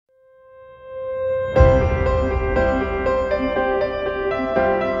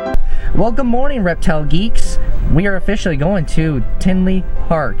Well, good morning, Reptile Geeks. We are officially going to Tinley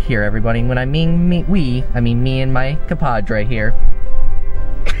Park here, everybody. When I mean me, I mean me and my compadre here.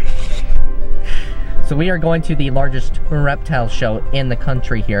 So we are going to the largest reptile show in the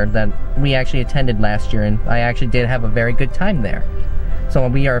country here that we actually attended last year, and I actually did have a very good time there. So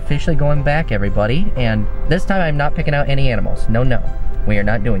we are officially going back, everybody, and this time I'm not picking out any animals. No, we are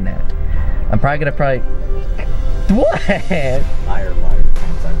not doing that. I'm probably gonna What? Liar,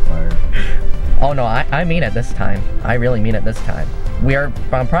 pants on fire. Oh no, I mean it this time. I really mean it this time.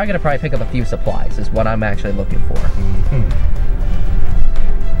 I'm probably gonna pick up a few supplies, is what I'm actually looking for.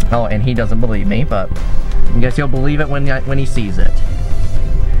 Oh, and he doesn't believe me, but I guess he'll believe it when he sees it.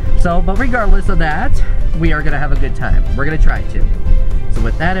 So, but regardless of that, we are gonna have a good time. We're gonna try to. So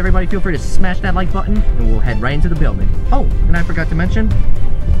with that, everybody feel free to smash that like button, and we'll head right into the building. Oh, and I forgot to mention,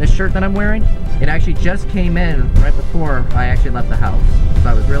 this shirt that I'm wearing, it actually just came in right before I actually left the house. So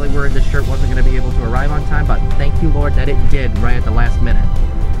I was really worried this shirt wasn't going to be able to arrive on time, but thank you, Lord, that it did right at the last minute.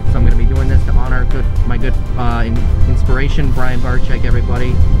 So I'm going to be doing this to honor my good inspiration, Brian Barczyk,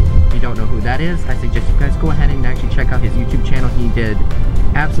 everybody. If you don't know who that is, I suggest you guys go ahead and actually check out his YouTube channel. He did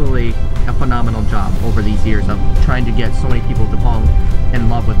absolutely a phenomenal job over these years of trying to get so many people to fall in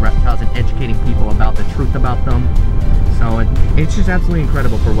love with reptiles and educating people about the truth about them. So it's just absolutely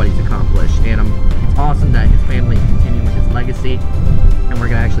incredible for what he's accomplished, and it's awesome that his family is continuing with his legacy, and we're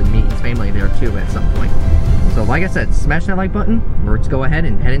going to actually meet his family there too at some point. So like I said, smash that like button, let's go ahead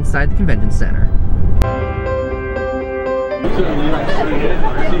and head inside the convention center.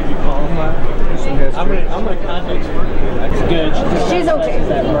 I'm gonna contact her. That's good. She's okay.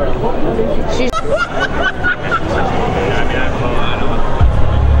 She's.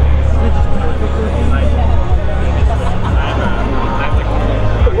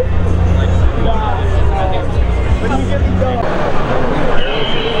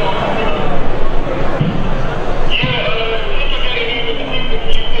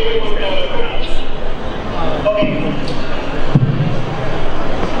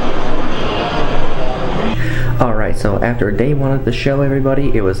 Alright, so after day one of the show,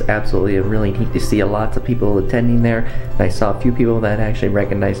 everybody, it was absolutely really neat to see lots of people attending there. And I saw a few people that actually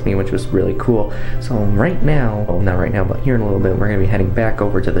recognized me, which was really cool. So right now, well, not right now, but here in a little bit, we're going to be heading back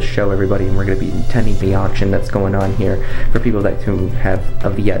over to the show, everybody, and we're going to be attending the auction that's going on here for people that who have a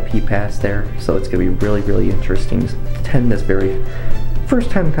VIP pass there. So it's going to be really, really interesting to attend this very first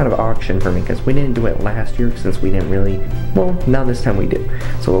time kind of auction for me, because we didn't do it last year since we didn't really, well, now this time we do.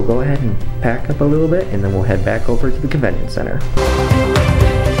 So we'll go ahead and pack up a little bit, and then we'll head back over to the convention center.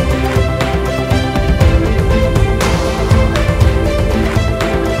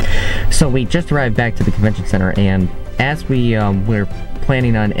 So we just arrived back to the convention center, and as we were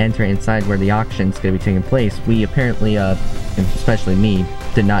planning on entering inside where the auction's going to be taking place, we apparently, especially me,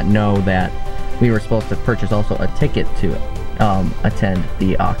 did not know that we were supposed to purchase also a ticket to attend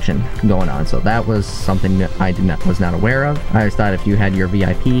the auction going on. So that was something that I was not aware of. I just thought if you had your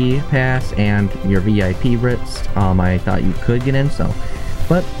VIP pass and your VIP wrist, I thought you could get in, so,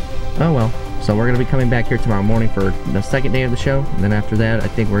 but, oh well. So we're going to be coming back here tomorrow morning for the second day of the show, and then after that, I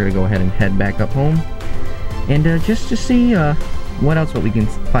think we're going to go ahead and head back up home, and just to see what we can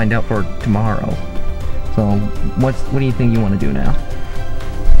find out for tomorrow. So, what do you think you want to do now?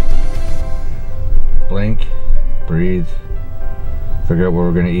 Blink, breathe, figure out what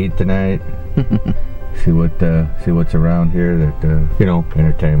we're gonna eat tonight. see what's around here that you know,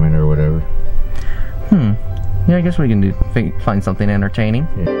 entertainment or whatever. Yeah, I guess we can find something entertaining.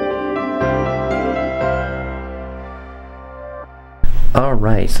 Yeah.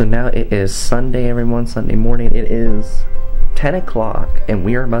 Alright, so now it is Sunday, everyone. Sunday morning. It is 10 o'clock, and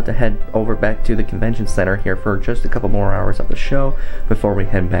we are about to head over back to the convention center here for just a couple more hours of the show before we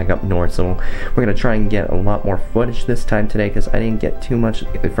head back up north. So we're going to try and get a lot more footage this time today, because I didn't get too much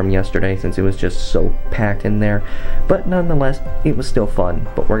from yesterday since it was just so packed in there. But nonetheless, it was still fun.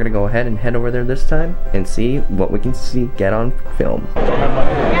 But we're going to go ahead and head over there this time and see what we can get on film.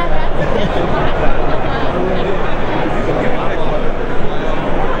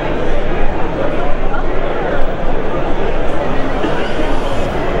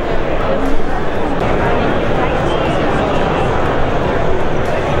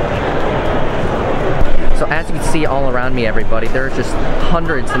 As you can see all around me, everybody, there are just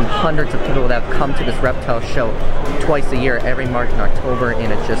hundreds and hundreds of people that have come to this reptile show twice a year, every March and October,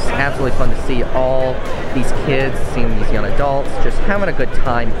 and it's just absolutely fun to see all these kids, seeing these young adults, just having a good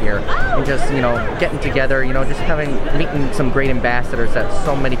time here, and just, you know, getting together, you know, just meeting some great ambassadors that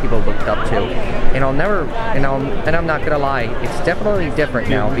so many people looked up to. And I'm not gonna lie, it's definitely different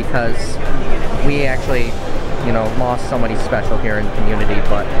now, because we actually, you know, lost somebody special here in the community,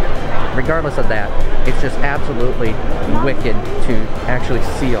 but regardless of that, it's just absolutely wicked to actually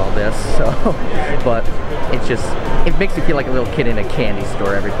see all this. So, but it makes you feel like a little kid in a candy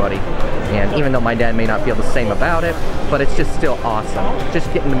store, everybody. And even though my dad may not feel the same about it, but it's just still awesome.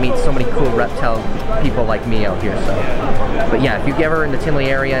 Just getting to meet so many cool reptile people like me out here. So, but yeah, if you're ever in the Tinley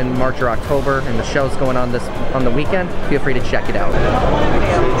area in March or October and the show's going on on the weekend, feel free to check it out.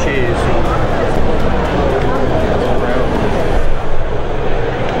 Cheese.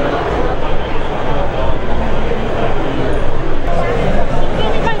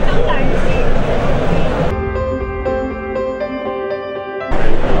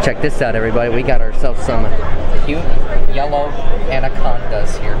 Check this out, everybody. We got ourselves some cute yellow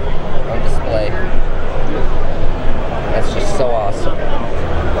anacondas here on display. That's just so awesome.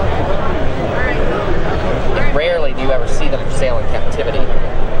 And rarely do you ever see them for sale in captivity,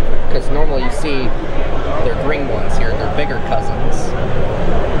 because normally you see their green ones here, their bigger cousins.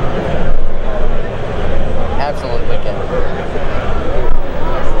 Absolutely wicked.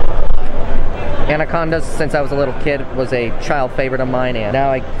 Anacondas, since I was a little kid, was a child favorite of mine, and now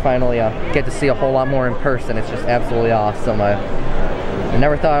I finally get to see a whole lot more in person. It's just absolutely awesome. I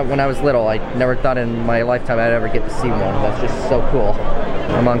never thought when I was little, I never thought in my lifetime I'd ever get to see one. That's just so cool.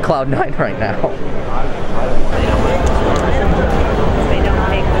 I'm on cloud 9 right now.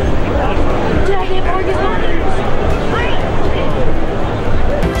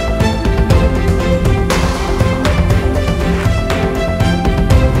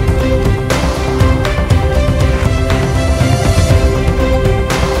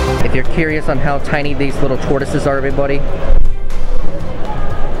 If you're curious on how tiny these little tortoises are, everybody, like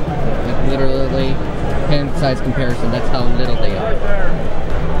literally hand-size comparison, that's how little they are.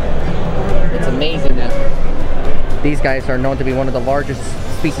 It's amazing that these guys are known to be one of the largest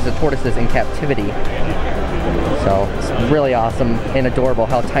species of tortoises in captivity. So it's really awesome and adorable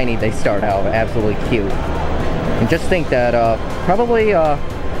how tiny they start out. Absolutely cute. And just think that probably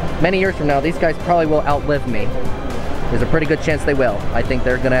many years from now, these guys probably will outlive me. There's a pretty good chance they will. I think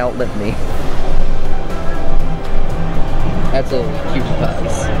they're gonna outlive me. Absolutely cute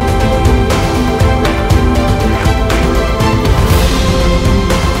puppies.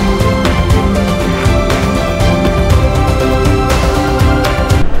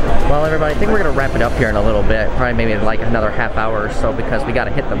 Well, everybody, I think we're gonna wrap it up here in a little bit. Probably maybe like another half hour or so, because we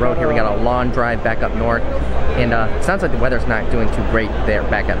gotta hit the road here. We got a long drive back up north. And it sounds like the weather's not doing too great there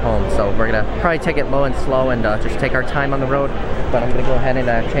back at home, so we're gonna probably take it low and slow and just take our time on the road. But I'm gonna go ahead and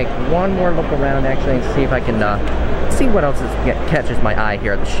take one more look around actually and see if I can see what else catches my eye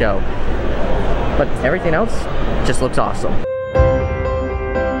here at the show. But everything else just looks awesome.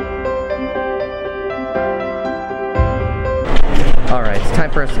 Alright, it's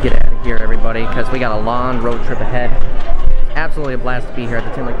time for us to get out of here, everybody, because we got a long road trip ahead. Absolutely a blast to be here at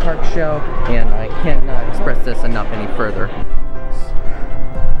the Tinley Park Show, and I cannot express this enough any further.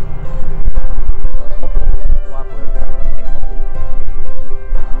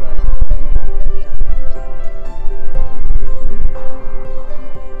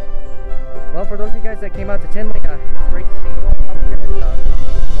 Well, for those of you guys that came out to Tinley, it's great to see you all up here.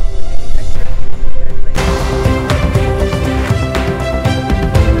 Hopefully maybe next year.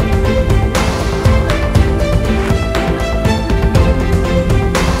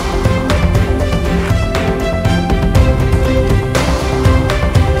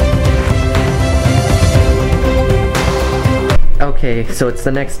 Okay, so it's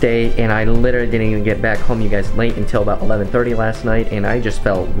the next day, and I literally didn't even get back home, you guys, late until about 11:30 last night, and I just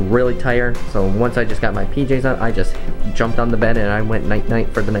felt really tired. So once I just got my PJs on, I just jumped on the bed and I went night-night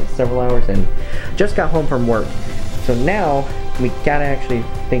for the next several hours and just got home from work. So now we gotta actually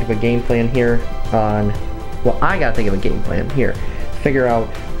think of a game plan here on, well, I gotta think of a game plan here. Figure out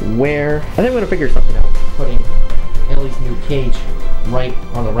where, I think I'm gonna figure something out. Putting Ellie's new cage right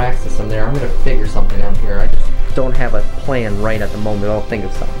on the rack system there. I'm gonna figure something out here. I just don't have a plan right at the moment. I'll think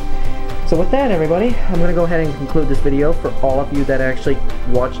of something. So with that, everybody, I'm going to go ahead and conclude this video for all of you that actually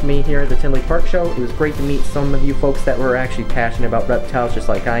watched me here at the Tinley Park Show. It was great to meet some of you folks that were actually passionate about reptiles just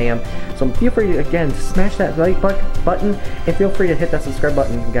like I am. So feel free to, again, to smash that like button, and feel free to hit that subscribe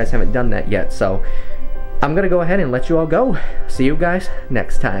button if you guys haven't done that yet. So I'm going to go ahead and let you all go. See you guys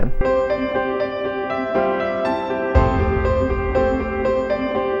next time.